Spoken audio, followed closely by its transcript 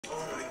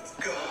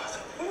God.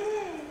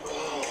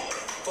 Oh,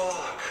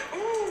 fuck.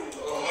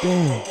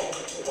 Damn.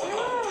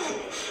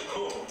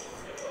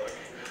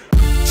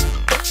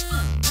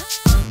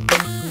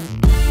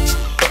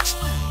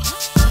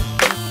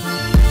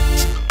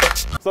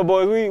 So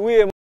boys,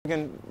 we at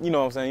you know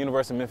what I'm saying,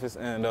 University of Memphis,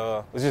 and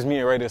it's just me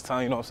and Ray this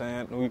time, you know what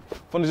I'm saying? We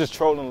fun to just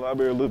troll in the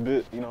library a little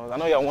bit, you know. I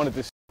know y'all wanted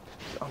this.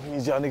 I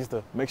need y'all niggas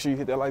to make sure you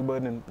hit that like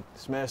button and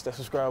smash that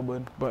subscribe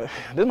button. But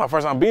this is my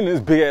first time being in this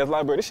big ass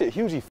library. This shit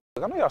huge.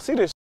 I know y'all see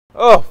this.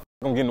 Oh,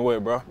 I'm getting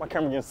wet, bro. My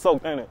camera getting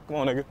soaked, ain't it? Come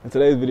on, nigga. In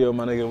today's video,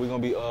 my nigga, we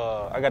gonna be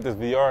I got this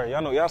VR.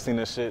 Y'all know, y'all seen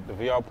this shit, the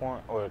VR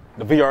porn or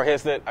the VR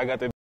headset. I got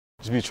that.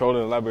 Just be trolling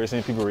in the library,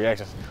 seeing people's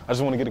reactions. I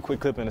just want to get a quick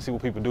clip in and see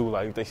what people do,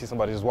 like if they see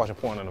somebody just watching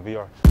porn in the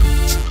VR.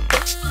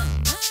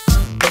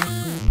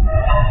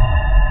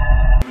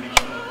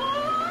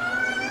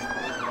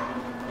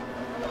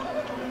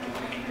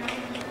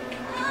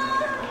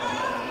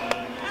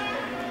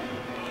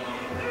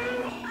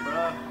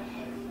 Bruh,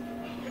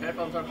 your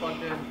headphones are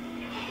plugged in.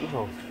 This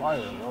one's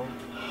fire, bro.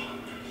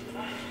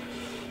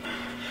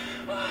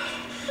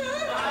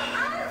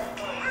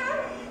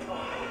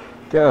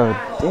 God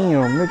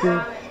damn,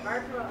 nigga.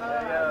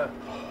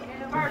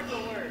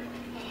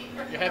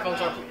 Your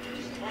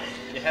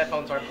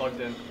headphones are plugged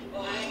in.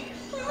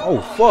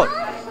 Oh fuck.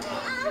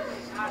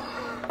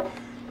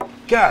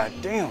 God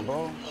damn,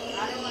 bro.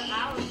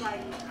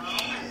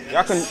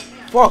 Y'all can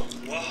fuck.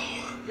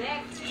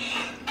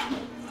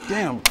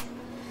 Damn.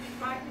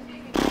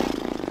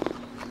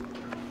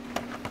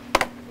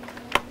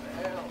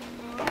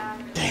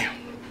 Damn.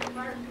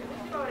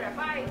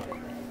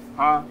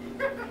 Huh?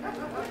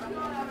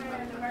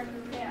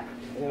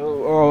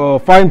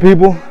 Fighting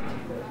people.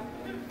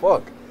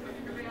 Fuck.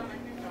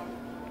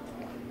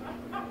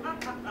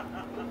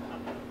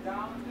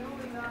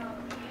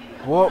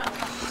 Well,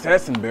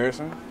 that's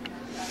embarrassing.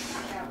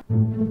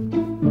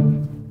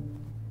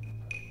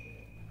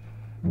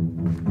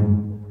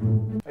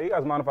 Hey, you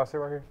guys mind if I sit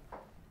right here?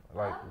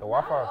 Like the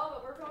Wi-Fi? Oh,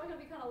 but we're probably gonna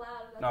be kind of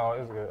loud. No,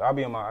 it's good. I'll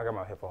be in I got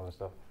my headphones and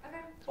stuff.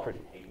 Okay. It's pretty.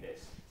 I hate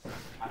this.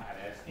 I had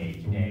a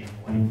stage day.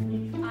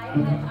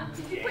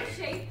 Did you put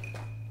shape?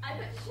 I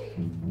put shape.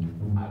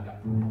 I've got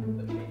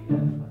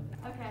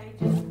Okay,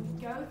 just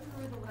go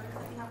through the letters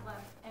that you have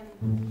left and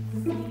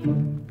see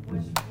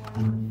which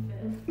one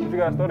would fit. What you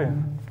guys studying?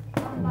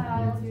 By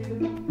aisle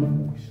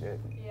 2. Shit.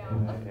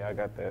 Yeah. Yeah, I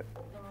got that.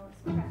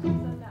 Okay, so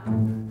now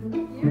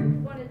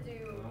you want to do.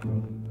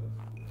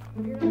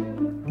 You're not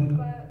doing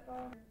by.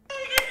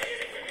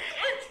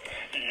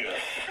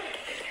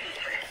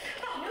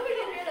 No, we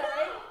didn't hear that,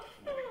 right?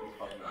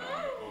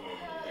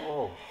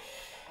 Oh.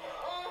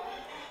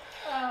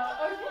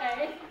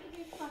 Okay.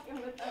 He's fucking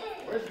with us.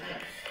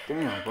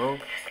 Damn, bro.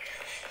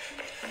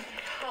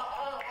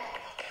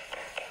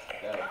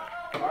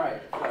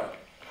 Alright, so.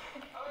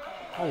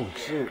 Holy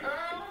shit.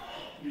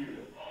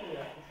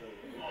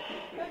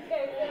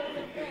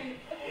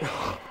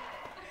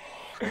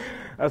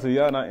 That's what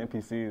y'all not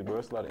NPCs, bro.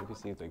 It's a lot of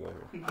NPCs that go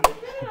here.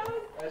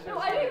 No,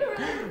 I didn't even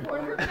really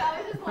report for that. I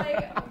was just like,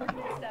 I'm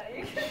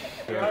studying.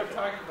 We are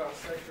talking about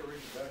sexual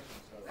reproduction.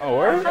 So. Oh,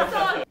 word?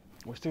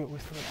 We're still at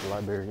the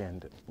library,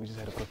 and we just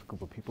had a perfect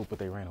group of people, but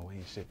they ran away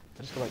and shit.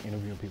 I just feel like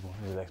interviewing people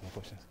and just asking them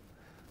questions.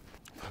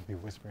 I'll be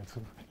whispering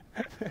too.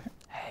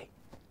 Hey,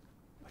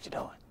 what you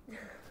doing?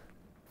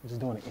 We're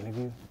just doing an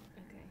interview.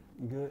 Okay.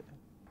 You good?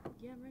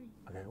 Yeah, I'm ready.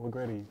 Okay, what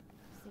grade are you?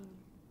 Senior.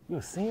 You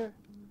a senior?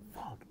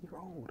 Fuck, you're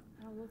old.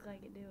 I don't look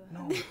like it, do I?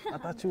 No, I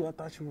thought you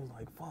was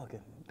like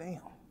fucking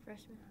damn.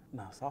 Freshman?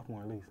 Nah,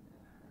 sophomore at least.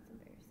 That's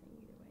embarrassing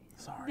either way.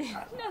 Sorry.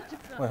 No,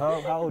 it's not. Wait,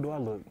 how old do I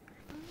look?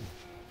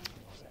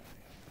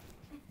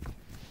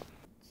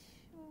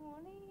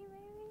 20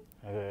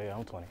 maybe? Yeah,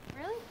 I'm 20.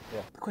 Really?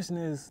 Yeah. The question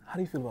is, how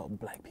do you feel about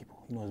black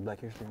people? You know, it's Black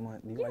History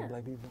Month. Do you like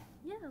black people?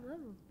 Yeah, I love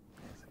them.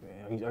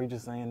 Yes. Are you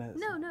just saying that?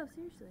 No,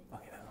 seriously.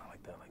 Okay, I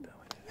like that.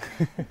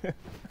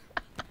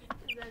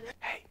 Is that it?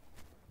 Hey,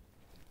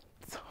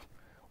 so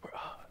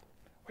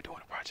we're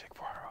doing a project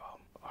for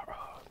our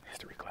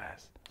history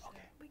class.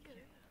 Okay. We get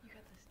it. You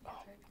got this.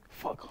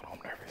 Fuck, hold on,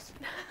 I'm nervous.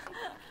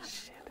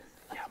 Shit.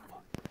 Yeah,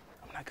 fuck.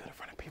 I'm not good in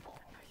front of people.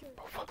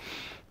 Bro, fuck.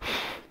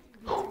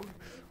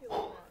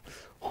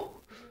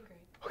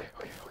 Okay.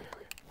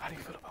 How do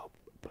you feel about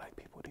black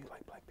people? Do you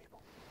like black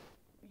people?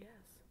 Yes.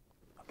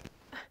 Okay.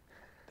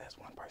 That's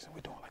one person.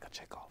 We're doing like a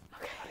check-off.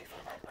 Okay. How do you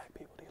feel about black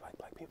people? Do you like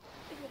black people?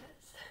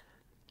 Yes.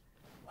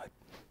 Like?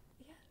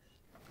 Yes.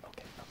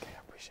 Okay, I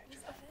appreciate you.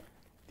 Is that it?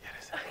 Yeah,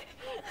 that's it.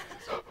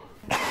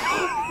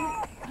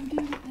 I'm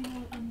doing a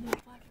thing on the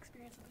Black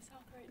experience of the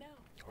South right now.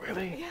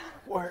 Really? Yeah.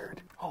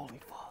 Word. Holy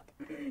fuck.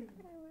 I'm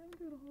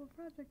doing a whole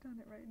project on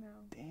it right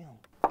now. Damn.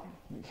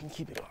 You can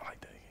keep it on like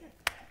that.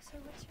 So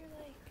what's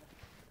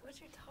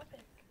your topic?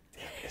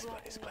 Yeah,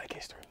 it's Black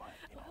History Month.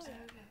 You know what I'm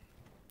saying? Okay.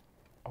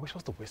 Are we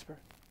supposed to whisper?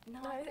 No,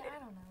 I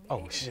don't know.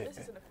 Oh, shit. This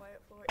isn't a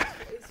quiet floor.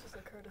 It's just a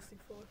courtey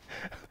floor.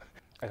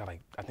 I got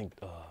like, I think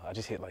I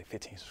just hit like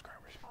 15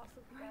 subscribers.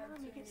 Awesome.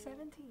 Make it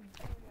 17.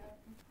 Oh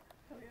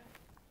yeah.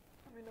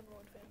 I'm your #1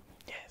 fan.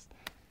 Yes.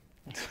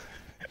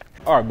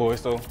 All right, boys,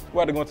 so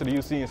we're about to go into the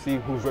UC and see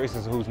who's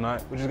racist and who's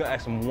not. We're just gonna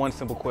ask them one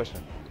simple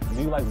question.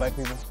 Do you like black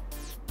people?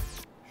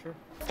 Sure.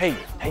 Hey,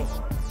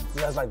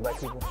 you guys like black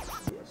people?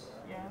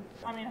 Yeah,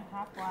 I mean,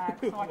 half black,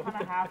 so I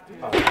kind of have to.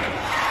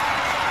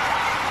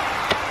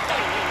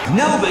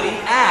 Nobody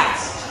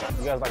asked.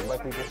 You guys like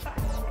black people?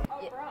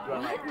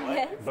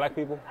 Yes. Black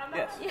people?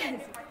 Yes.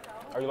 Yes.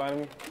 Are you lying to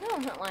me? No,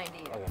 I'm not lying to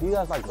you. Okay. Do you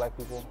guys like black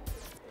people?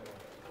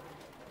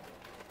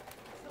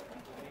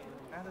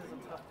 That is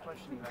a tough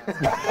question to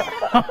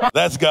ask.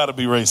 That's gotta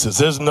be racist.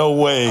 There's no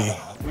way.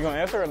 You gonna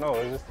answer or no?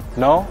 Is this...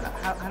 No?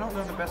 I don't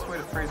know the best way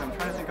to phrase it. I'm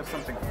trying to think of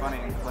something funny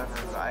and clever,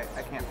 but I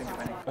can't think of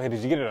any. Okay, did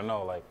you get it or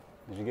no? Like,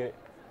 did you get it?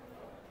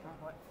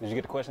 Did you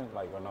get the question?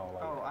 Like, or no?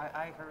 Like, Oh,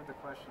 I heard the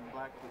question,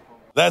 black people.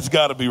 That's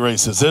gotta be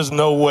racist. There's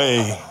no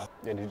way.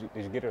 yeah, did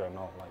you get it or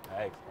no? Like,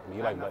 I asked, do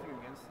you like black? Nothing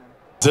against them.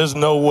 There's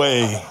no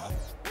way.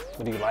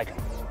 But do you like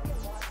him?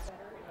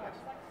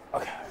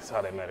 Okay, that's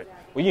how they met it.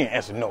 Well, you didn't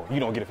answer no. You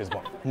don't get it if it's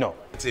one. No.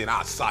 And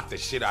I'll sock the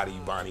shit out of you,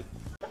 Bonnie.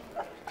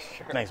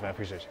 Thanks, man.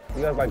 Appreciate you.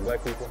 You guys like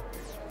black people?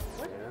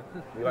 Yeah.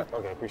 You like?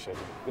 Okay, appreciate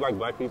you. You like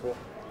black people?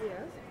 Yes.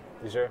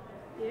 You sure?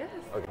 Yes.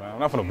 Okay, man. I'm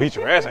not gonna beat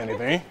your ass or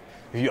anything.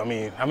 If you, I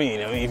mean,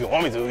 if you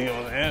want me to, you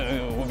know what I'm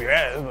saying, whoop your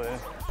ass. But...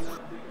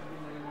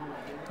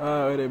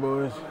 All right, there,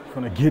 boys.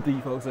 Gonna get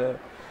these folks out.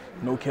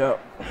 No cap.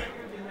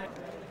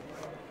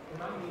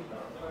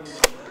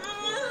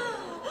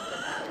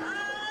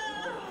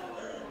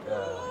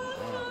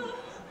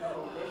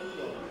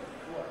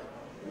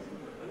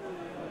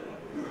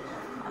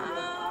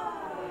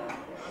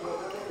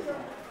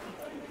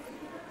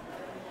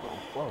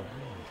 Whoa.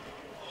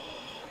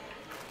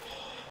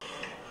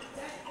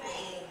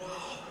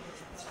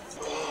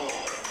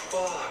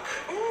 Fuck.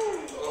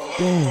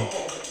 Damn.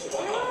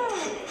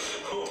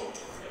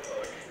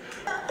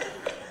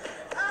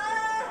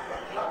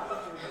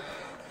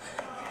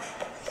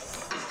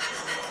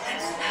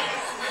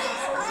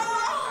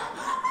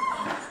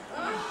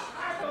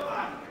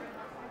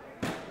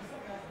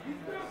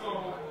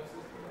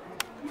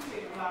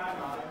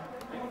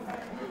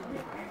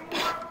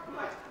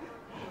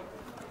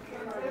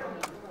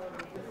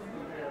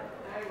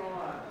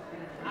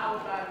 I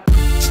was